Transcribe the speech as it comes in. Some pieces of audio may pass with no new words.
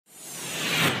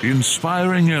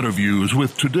Inspiring interviews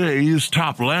with today's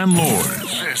top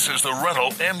landlords. This is the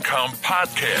Rental Income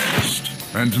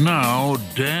Podcast. And now,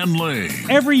 Dan Lane.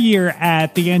 Every year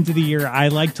at the end of the year, I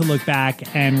like to look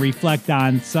back and reflect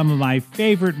on some of my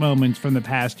favorite moments from the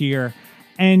past year.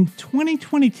 And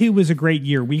 2022 was a great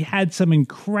year. We had some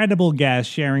incredible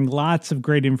guests sharing lots of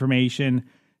great information.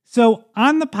 So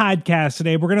on the podcast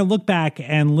today, we're going to look back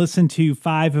and listen to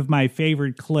 5 of my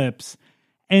favorite clips.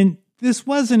 And this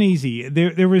wasn't easy.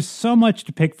 There was so much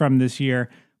to pick from this year,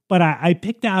 but I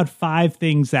picked out 5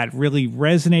 things that really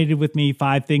resonated with me,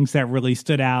 5 things that really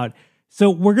stood out. So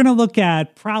we're going to look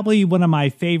at probably one of my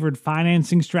favorite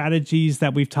financing strategies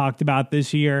that we've talked about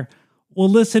this year. We'll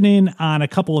listen in on a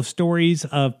couple of stories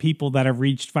of people that have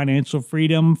reached financial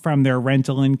freedom from their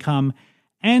rental income,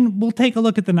 and we'll take a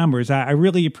look at the numbers. I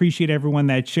really appreciate everyone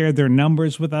that shared their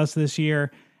numbers with us this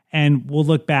year, and we'll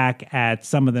look back at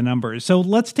some of the numbers. So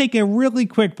let's take a really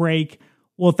quick break.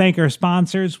 We'll thank our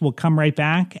sponsors. We'll come right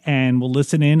back and we'll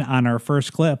listen in on our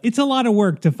first clip. It's a lot of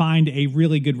work to find a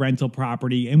really good rental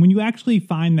property. And when you actually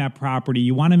find that property,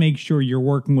 you want to make sure you're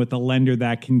working with a lender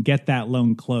that can get that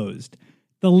loan closed.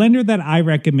 The lender that I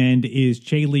recommend is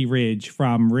Chaley Ridge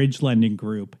from Ridge Lending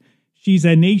Group. She's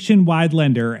a nationwide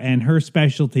lender and her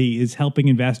specialty is helping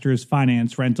investors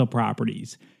finance rental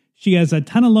properties. She has a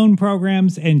ton of loan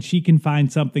programs and she can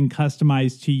find something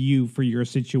customized to you for your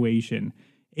situation.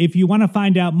 If you want to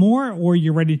find out more or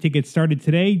you're ready to get started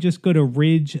today, just go to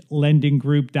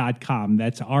ridgelendinggroup.com.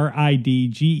 That's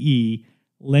RIDGE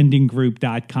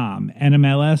lendinggroup.com.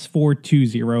 NMLS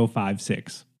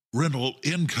 42056. Rental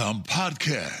Income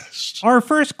Podcast. Our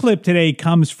first clip today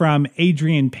comes from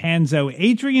Adrian Panzo.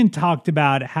 Adrian talked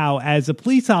about how as a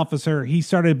police officer, he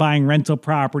started buying rental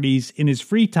properties in his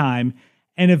free time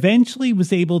and eventually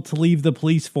was able to leave the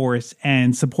police force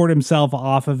and support himself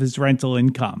off of his rental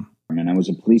income. And I was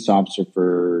a police officer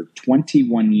for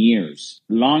 21 years.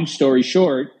 Long story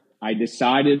short, I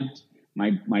decided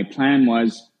my plan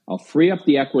was I'll free up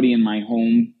the equity in my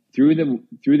home through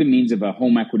the means of a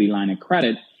home equity line of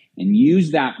credit and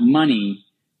use that money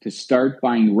to start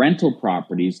buying rental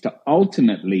properties to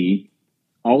ultimately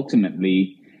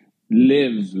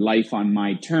live life on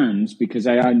my terms, because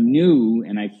I knew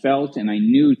and I felt and I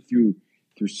knew through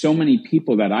so many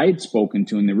people that I had spoken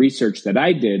to and the research that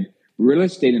I did, real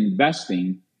estate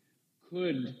investing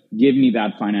could give me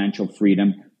that financial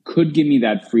freedom, could give me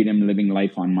that freedom living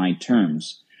life on my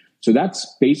terms. So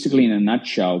that's basically in a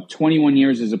nutshell. 21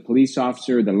 years as a police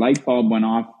officer, the light bulb went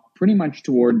off pretty much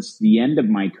towards the end of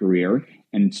my career,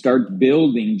 and start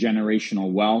building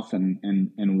generational wealth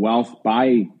and wealth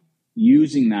by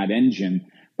using that engine.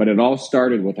 But it all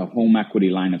started with a home equity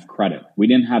line of credit. We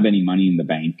didn't have any money in the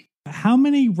bank. How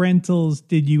many rentals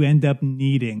did you end up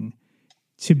needing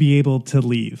to be able to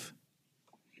leave?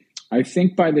 I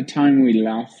think by the time we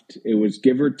left, it was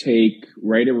give or take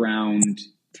right around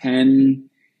 10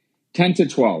 to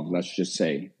 12, let's just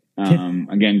say.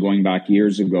 Again, going back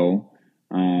years ago.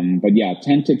 But yeah,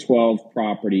 10 to 12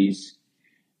 properties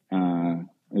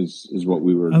is what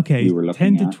we were looking at.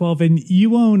 10 to 12. And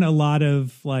you own a lot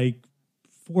of like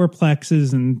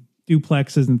fourplexes and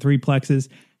duplexes and threeplexes.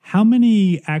 How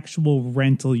many actual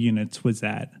rental units was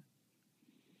that?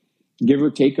 Give or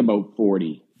take about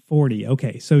 40. 40.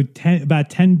 Okay. So about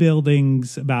 10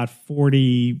 buildings, about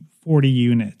 40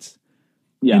 units.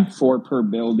 Yeah, 4 per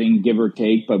building, give or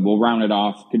take, but we'll round it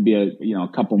off. Could be a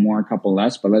couple more, a couple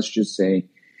less, but let's just say,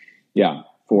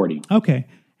 40. Okay.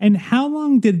 And how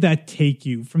long did that take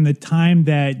you from the time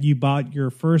that you bought your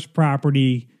first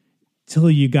property till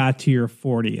you got to your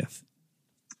 40th?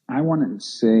 I want to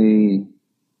say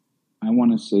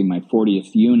my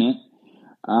 40th unit.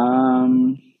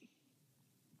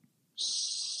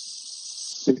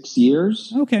 6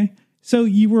 years. Okay. So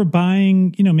you were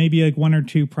buying, maybe like 1 or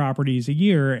 2 properties a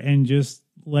year and just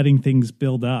letting things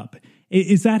build up.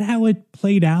 Is that how it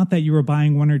played out, that you were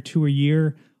buying 1 or 2 a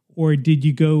year? Or did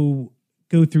you go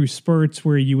through spurts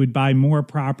where you would buy more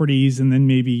properties and then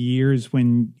maybe years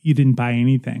when you didn't buy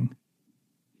anything?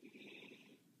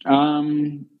 Yeah,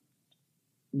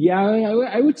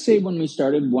 I would say when we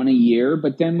started 1 a year,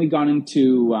 but then we got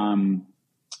into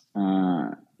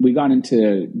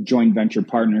joint venture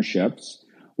partnerships,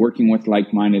 working with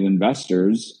like-minded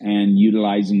investors and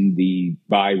utilizing the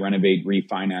buy, renovate,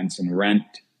 refinance, and rent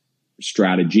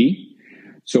strategy.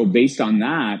 So based on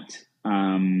that,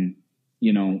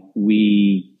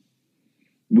 we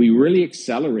really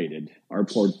accelerated our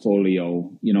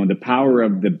portfolio. The power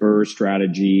of the BRRRR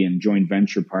strategy and joint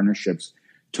venture partnerships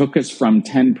took us from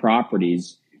 10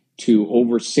 properties to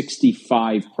over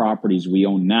 65 properties we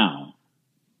own now.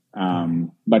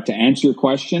 But to answer your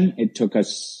question, it took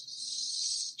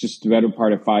us just the better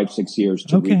part of 5-6 years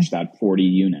to reach that 40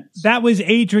 units. That was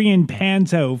Adrian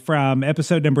Panzo from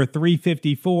episode number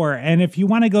 354. And if you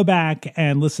want to go back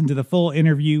and listen to the full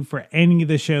interview for any of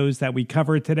the shows that we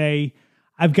covered today,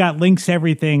 I've got links to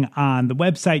everything on the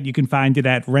website. You can find it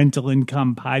at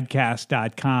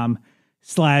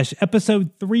rentalincomepodcast.com/episode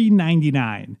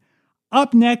 399.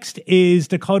 Up next is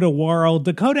Dakota Worrell.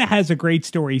 Dakota has a great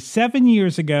story. 7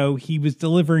 years ago, he was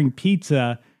delivering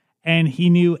pizza and he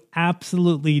knew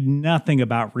absolutely nothing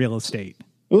about real estate.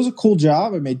 It was a cool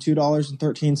job. I made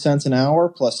 $2.13 an hour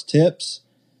plus tips.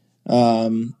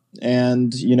 And,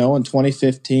 in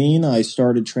 2015, I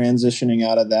started transitioning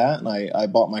out of that, and I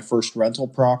bought my first rental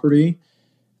property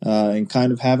and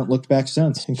kind of haven't looked back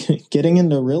since. Getting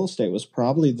into real estate was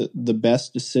probably the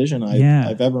best decision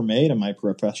I've ever made in my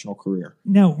professional career.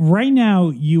 Now, right now,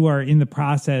 you are in the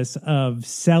process of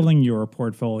selling your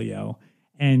portfolio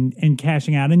and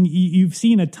cashing out, and you've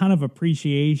seen a ton of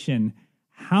appreciation.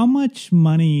 How much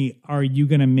money are you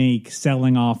going to make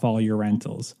selling off all your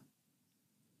rentals?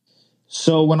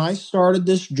 So when I started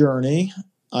this journey,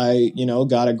 I,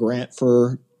 got a grant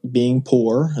for being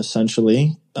poor,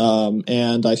 essentially.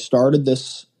 And I started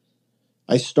this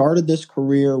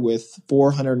career with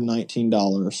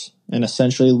 $419 and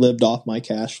essentially lived off my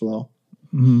cash flow.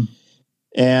 Mm-hmm.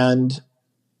 And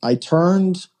I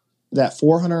turned that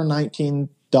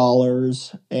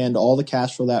 $419 and all the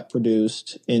cash flow that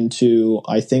produced into,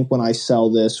 I think when I sell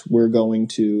this, we're going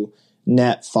to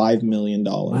net $5 million.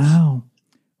 Wow.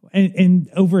 And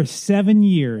over 7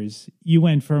 years, you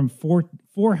went from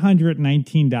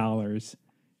 $419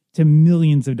 to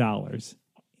millions of dollars.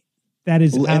 That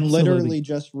is and literally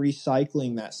just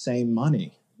recycling that same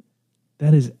money.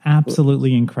 That is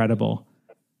absolutely incredible.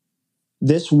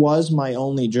 This was my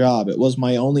only job. It was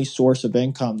my only source of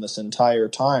income this entire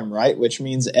time, right? Which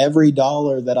means every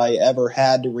dollar that I ever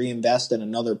had to reinvest in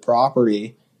another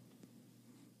property,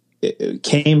 it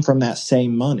came from that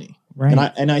same money.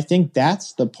 Right. And I think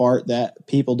that's the part that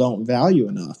people don't value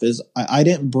enough is I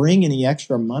didn't bring any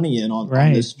extra money in on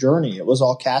this journey. It was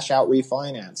all cash out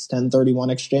refinance, 1031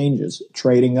 exchanges,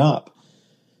 trading up,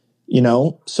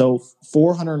 so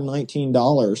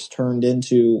 $419 turned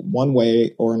into one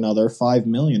way or another $5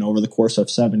 million over the course of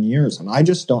 7 years. And I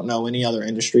just don't know any other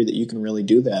industry that you can really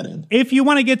do that in. If you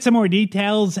want to get some more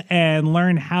details and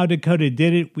learn how Dakota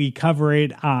did it, we cover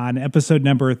it on episode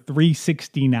number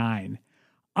 369.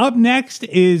 Up next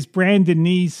is Brandon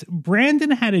Neese.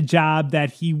 Brandon had a job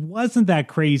that he wasn't that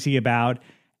crazy about,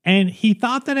 and he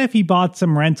thought that if he bought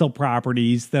some rental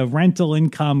properties, the rental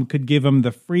income could give him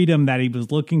the freedom that he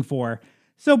was looking for.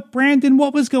 So, Brandon,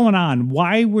 what was going on?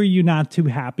 Why were you not too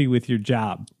happy with your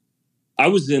job? I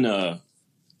was in a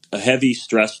heavy,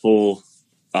 stressful,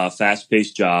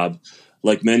 fast-paced job.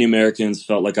 Like many Americans,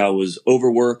 felt like I was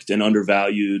overworked and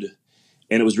undervalued,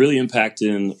 and it was really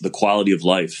impacting the quality of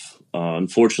life.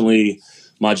 Unfortunately,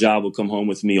 my job would come home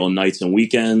with me on nights and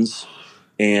weekends,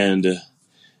 and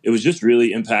it was just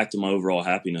really impacting my overall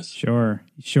happiness. Sure.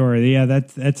 Yeah,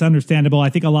 that's understandable. I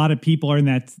think a lot of people are in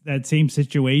that same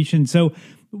situation. So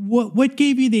what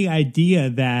gave you the idea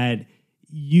that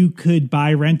you could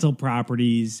buy rental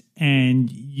properties and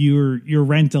your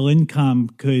rental income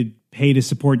could pay to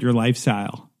support your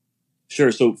lifestyle?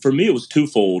 Sure. So for me, it was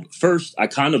twofold. First, I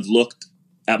kind of looked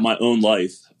at my own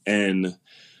life, and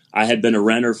I had been a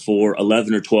renter for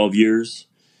 11 or 12 years,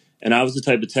 and I was the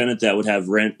type of tenant that would have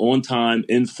rent on time,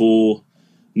 in full,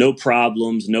 no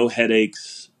problems, no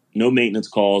headaches, no maintenance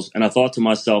calls. And I thought to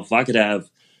myself, if I could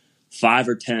have 5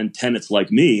 or 10 tenants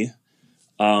like me,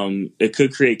 it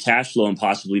could create cash flow and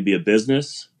possibly be a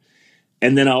business.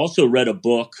 And then I also read a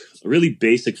book, a really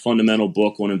basic fundamental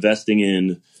book on investing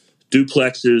in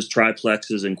duplexes,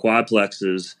 triplexes, and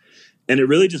quadplexes. And it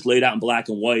really just laid out in black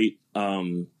and white,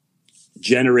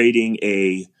 generating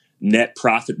a net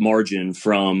profit margin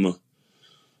from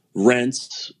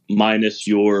rents minus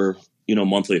your,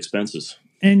 monthly expenses.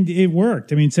 And it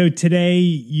worked. I mean, so today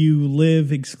you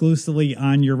live exclusively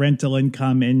on your rental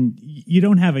income and you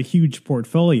don't have a huge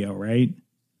portfolio, right?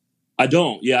 I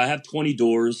don't. Yeah, I have 20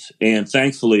 doors. And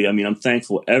thankfully, I'm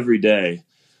thankful every day.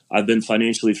 I've been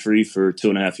financially free for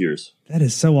 2.5 years. That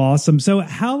is so awesome. So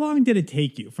how long did it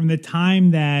take you from the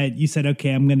time that you said,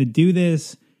 okay, I'm going to do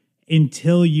this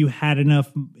until you had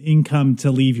enough income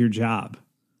to leave your job?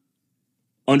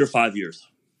 Under 5 years.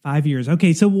 5 years.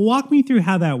 Okay, so walk me through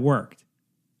how that worked.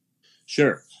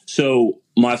 Sure. So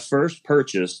my first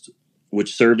purchase,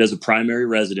 which served as a primary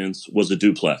residence, was a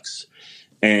duplex.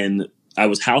 And I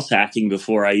was house hacking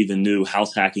before I even knew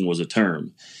house hacking was a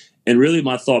term. And really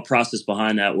my thought process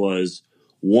behind that was,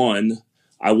 one,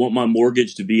 I want my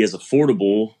mortgage to be as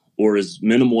affordable or as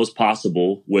minimal as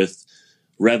possible with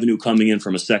revenue coming in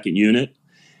from a second unit.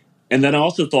 And then I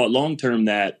also thought long-term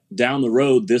that down the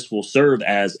road, this will serve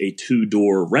as a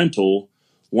 2-door rental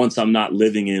once I'm not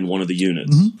living in one of the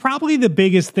units. Mm-hmm. Probably the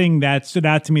biggest thing that stood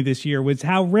out to me this year was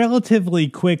how relatively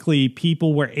quickly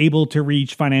people were able to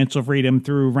reach financial freedom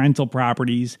through rental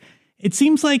properties. It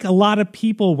seems like a lot of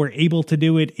people were able to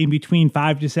do it in between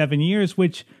 5 to 7 years,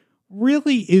 which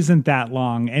really isn't that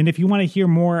long. And if you want to hear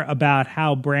more about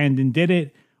how Brandon did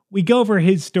it, we go over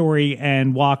his story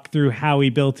and walk through how he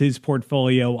built his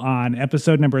portfolio on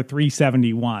episode number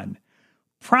 371.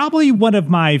 Probably one of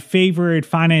my favorite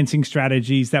financing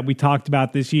strategies that we talked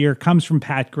about this year comes from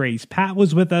Pat Grace. Pat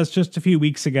was with us just a few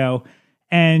weeks ago,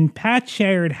 and Pat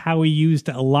shared how he used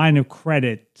a line of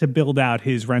credit to build out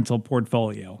his rental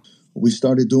portfolio. We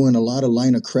started doing a lot of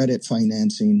line of credit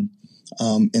financing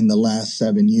in the last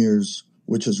 7 years,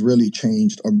 which has really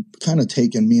changed or kind of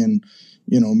taken me and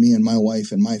my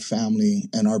wife and my family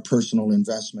and our personal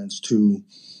investments to,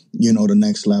 the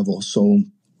next level. So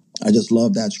I just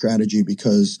love that strategy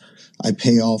because I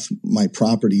pay off my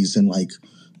properties in like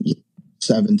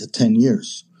 7 to 10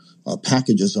 years,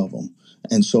 packages of them.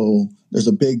 And so there's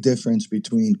a big difference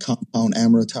between compound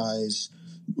amortized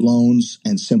loans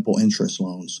and simple interest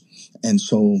loans. And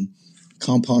so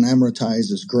compound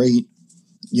amortized is great,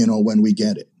 when we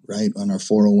get it, right? On our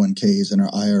 401ks and our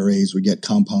IRAs, we get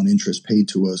compound interest paid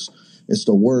to us. It's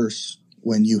the worst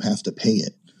when you have to pay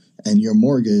it. And your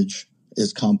mortgage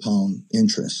is compound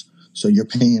interest. So you're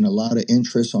paying a lot of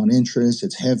interest on interest.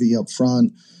 It's heavy up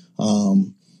front.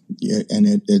 And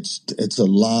it's a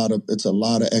lot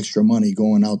of extra money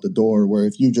going out the door, where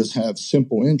if you just have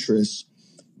simple interest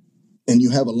and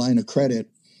you have a line of credit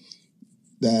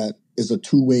that is a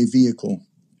two-way vehicle,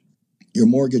 your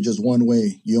mortgage is one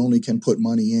way. You only can put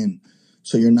money in.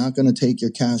 So you're not going to take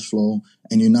your cash flow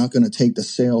and you're not going to take the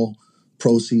sale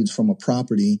proceeds from a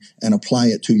property and apply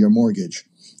it to your mortgage,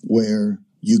 where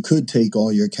you could take all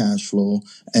your cash flow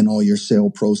and all your sale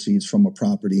proceeds from a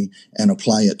property and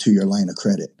apply it to your line of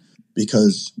credit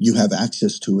because you have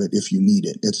access to it if you need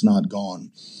it. It's not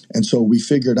gone. And so we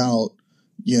figured out,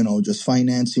 just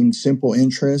financing simple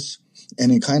interest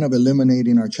and then kind of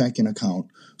eliminating our checking account.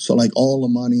 So like all the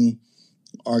money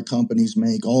our companies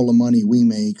make, all the money we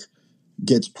make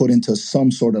gets put into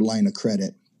some sort of line of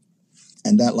credit.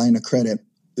 And that line of credit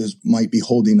might be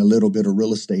holding a little bit of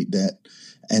real estate debt.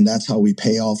 And that's how we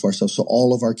pay off ourselves. So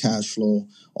all of our cash flow,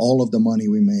 all of the money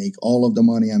we make, all of the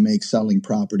money I make selling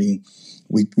property,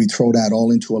 we throw that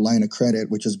all into a line of credit,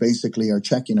 which is basically our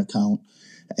checking account.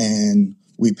 And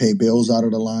we pay bills out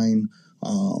of the line.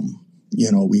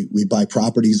 We buy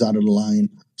properties out of the line.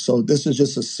 So this is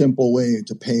just a simple way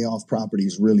to pay off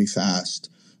properties really fast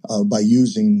by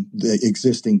using the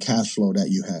existing cash flow that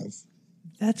you have.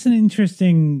 That's an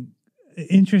interesting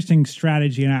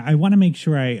strategy. And I want to make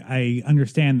sure I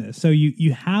understand this. So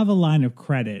you have a line of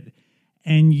credit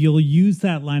and you'll use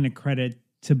that line of credit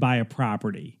to buy a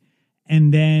property.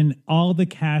 And then all the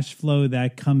cash flow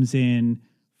that comes in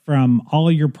from all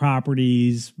your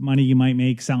properties, money you might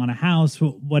make selling a house,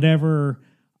 whatever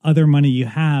other money you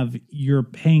have, you're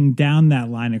paying down that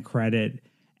line of credit.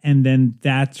 And then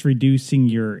that's reducing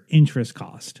your interest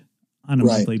cost on a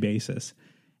monthly basis.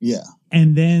 Yeah.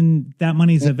 And then that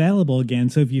money's available again.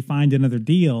 So if you find another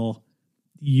deal,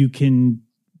 you can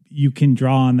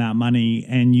draw on that money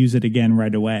and use it again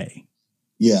right away.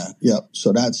 Yeah. Yeah.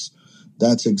 So that's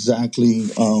exactly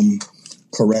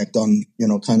correct on,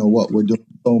 kind of what we're doing.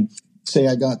 So say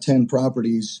I got 10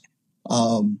 properties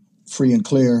free and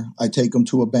clear. I take them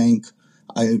to a bank.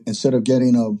 Instead of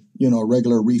getting a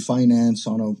regular refinance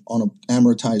on a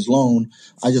amortized loan,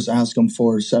 I just ask them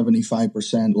for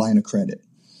 75% line of credit.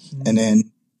 Mm-hmm. And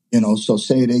then, so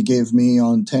say they give me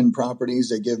on 10 properties,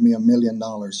 they give me $1 million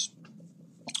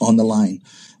on the line.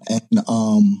 And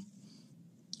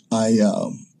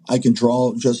I can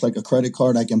draw just like a credit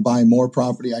card. I can buy more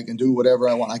property. I can do whatever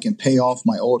I want. I can pay off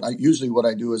my old. Usually what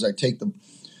I do is I take the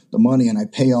money and I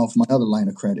pay off my other line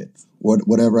of credit,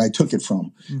 whatever I took it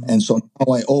from. Mm-hmm. And so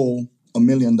now I owe $1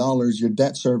 million. Your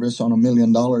debt service on $1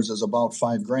 million is about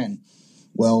 $5,000.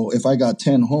 Well, if I got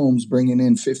 10 homes bringing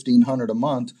in $1,500 a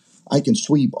month, I can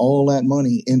sweep all that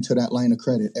money into that line of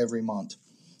credit every month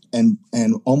and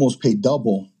almost pay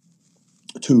double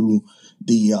to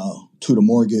the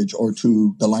mortgage or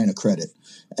to the line of credit.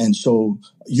 And so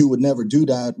you would never do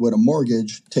that with a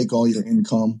mortgage, take all your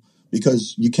income,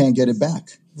 because you can't get it back.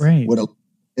 Right. With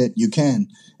you can.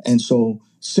 And so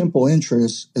simple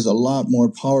interest is a lot more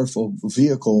powerful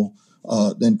vehicle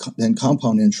than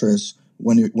compound interest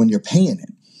when you're paying it.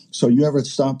 So you ever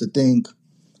stop to think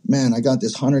man, I got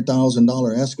this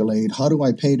 $100,000 Escalade. How do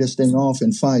I pay this thing off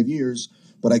in 5 years,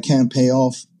 but I can't pay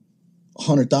off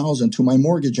 $100,000 to my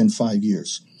mortgage in 5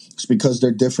 years? It's because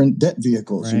they're different debt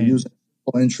vehicles. Right. You're using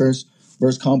interest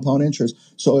versus compound interest.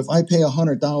 So if I pay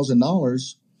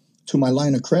 $100,000 to my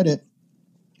line of credit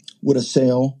with a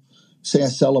sale, say I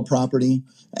sell a property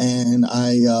and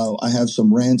I have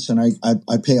some rents and I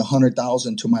pay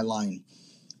 $100,000 to my line.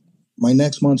 My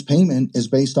next month's payment is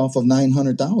based off of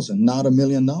 $900,000, not $1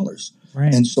 million.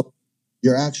 Right. And so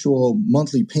your actual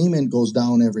monthly payment goes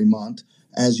down every month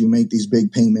as you make these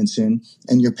big payments in,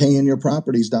 and you're paying your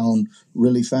properties down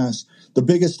really fast. The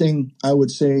biggest thing I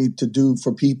would say to do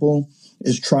for people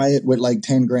is try it with like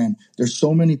 10 grand. There's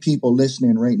so many people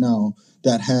listening right now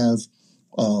that have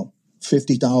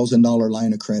 $50,000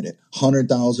 line of credit,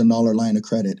 $100,000 line of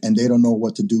credit, and they don't know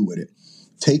what to do with it.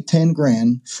 Take 10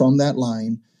 grand from that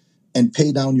line and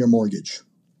pay down your mortgage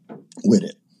with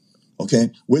it. Okay.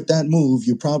 With that move,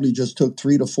 you probably just took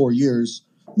 3 to 4 years,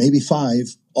 maybe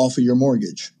 5 off of your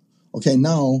mortgage. Okay.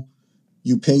 Now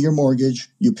you pay your mortgage,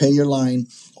 you pay your line,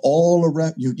 all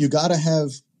around. You got to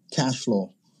have cash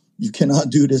flow. You cannot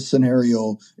do this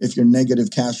scenario if you're negative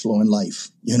cash flow in life.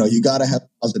 You got to have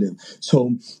positive.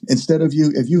 So instead of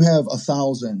if you have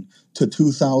 $1,000 to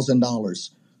 $2,000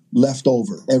 left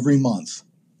over every month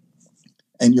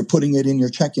and you're putting it in your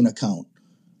checking account,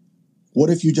 what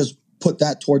if you just put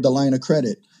that toward the line of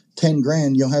credit? 10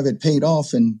 grand, you'll have it paid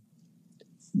off in,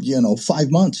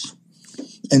 5 months.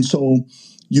 And so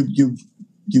you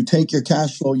take your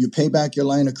cash flow, you pay back your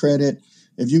line of credit.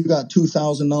 If you've got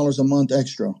 $2,000 a month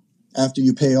extra after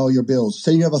you pay all your bills,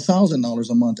 say you have $1,000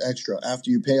 a month extra after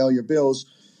you pay all your bills,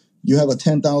 you have a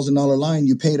 $10,000 line,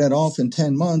 you pay that off in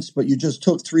 10 months, but you just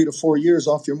took 3 to 4 years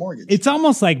off your mortgage. It's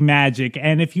almost like magic.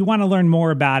 And if you want to learn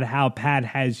more about how Pat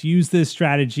has used this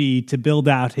strategy to build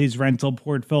out his rental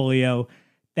portfolio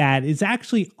that is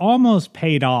actually almost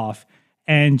paid off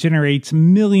and generates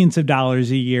millions of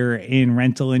dollars a year in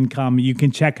rental income, you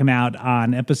can check him out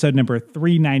on episode number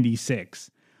 396.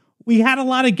 We had a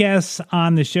lot of guests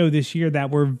on the show this year that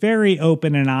were very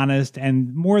open and honest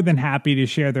and more than happy to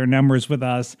share their numbers with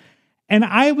us. And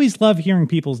I always love hearing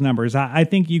people's numbers. I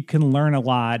think you can learn a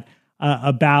lot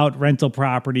about rental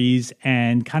properties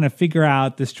and kind of figure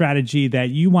out the strategy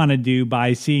that you want to do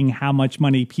by seeing how much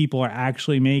money people are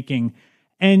actually making.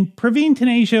 And Praveen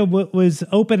Taneja was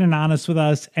open and honest with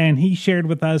us, and he shared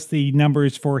with us the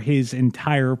numbers for his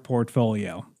entire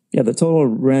portfolio. Yeah, the total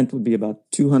rent would be about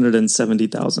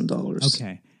 $270,000.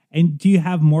 Okay. And do you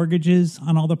have mortgages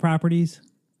on all the properties?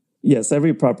 Yes,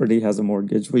 every property has a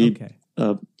mortgage. We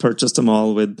purchased them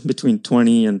all with between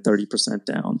 20 and 30%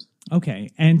 down. Okay.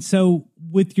 And so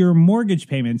with your mortgage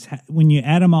payments, when you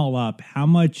add them all up, how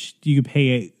much do you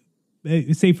pay,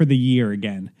 say for the year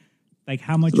again? Like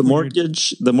how much? The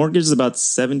mortgage is about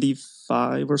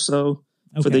 75 or so.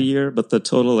 For the year, but the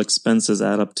total expenses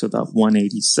add up to about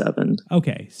 187.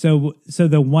 Okay, so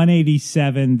the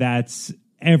 187, that's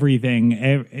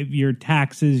everything, your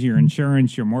taxes, your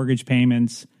insurance, your mortgage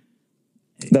payments.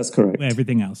 That's correct.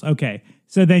 Everything else. Okay,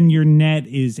 so then your net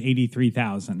is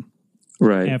 83,000.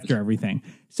 Right. After everything.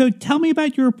 So tell me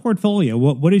about your portfolio.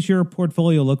 What does your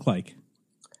portfolio look like?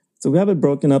 So we have it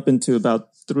broken up into about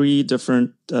 3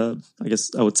 different, I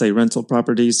guess I would say rental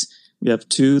properties. We have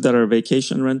 2 that are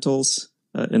vacation rentals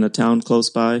in a town close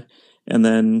by. And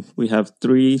then we have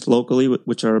 3 locally,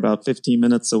 which are about 15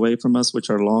 minutes away from us, which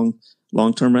are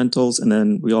long-term rentals. And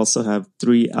then we also have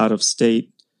 3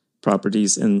 out-of-state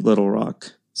properties in Little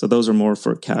Rock. So those are more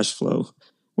for cash flow,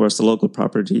 whereas the local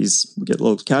properties, we get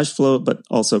local cash flow, but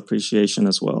also appreciation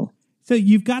as well. So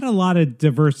you've got a lot of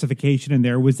diversification in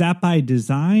there. Was that by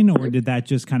design or did that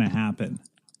just kind of happen?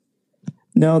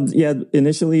 No, yeah.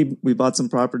 Initially, we bought some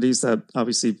properties that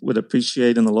obviously would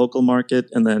appreciate in the local market.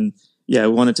 And then, we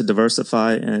wanted to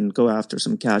diversify and go after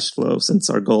some cash flow since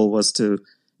our goal was to,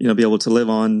 be able to live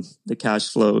on the cash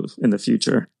flow in the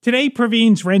future. Today,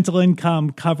 Praveen's rental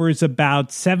income covers about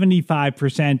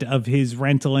 75% of his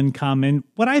rental income. And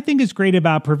what I think is great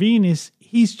about Praveen is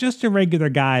he's just a regular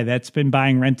guy that's been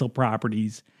buying rental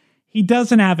properties. He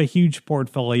doesn't have a huge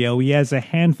portfolio. He has a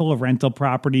handful of rental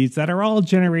properties that are all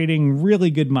generating really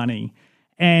good money.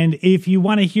 And if you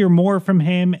want to hear more from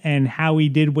him and how he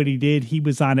did what he did, he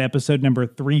was on episode number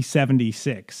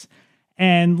 376.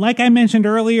 And like I mentioned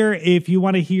earlier, if you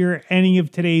want to hear any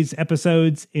of today's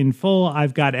episodes in full,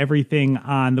 I've got everything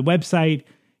on the website.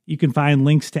 You can find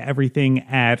links to everything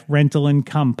at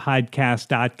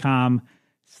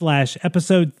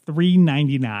rentalincomepodcast.com/episode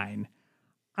 399.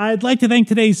 I'd like to thank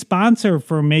today's sponsor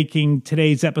for making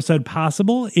today's episode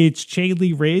possible. It's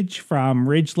Chaley Ridge from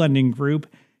Ridge Lending Group.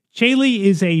 Shaylee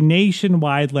is a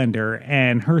nationwide lender,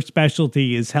 and her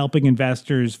specialty is helping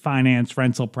investors finance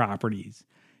rental properties.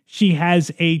 She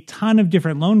has a ton of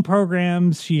different loan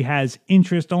programs. She has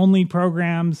interest-only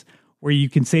programs where you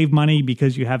can save money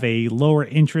because you have a lower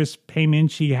interest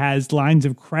payment. She has lines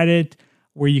of credit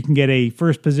where you can get a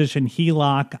first position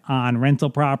HELOC on rental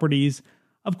properties.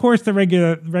 Of course, the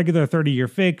regular 30-year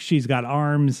fix. She's got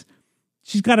ARMs.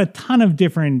 She's got a ton of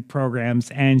different programs,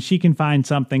 and she can find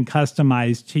something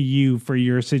customized to you for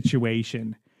your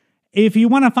situation. If you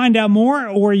want to find out more,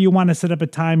 or you want to set up a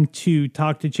time to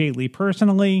talk to Shaylee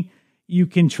personally, you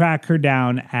can track her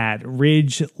down at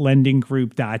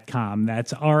ridgelendinggroup.com.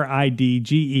 That's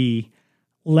RIDGE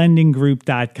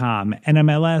lendinggroup.com,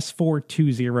 NMLS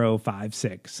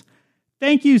 42056.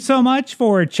 Thank you so much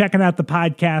for checking out the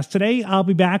podcast today. I'll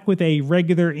be back with a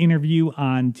regular interview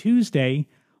on Tuesday.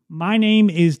 My name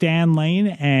is Dan Lane,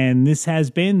 and this has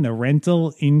been the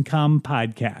Rental Income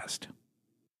Podcast.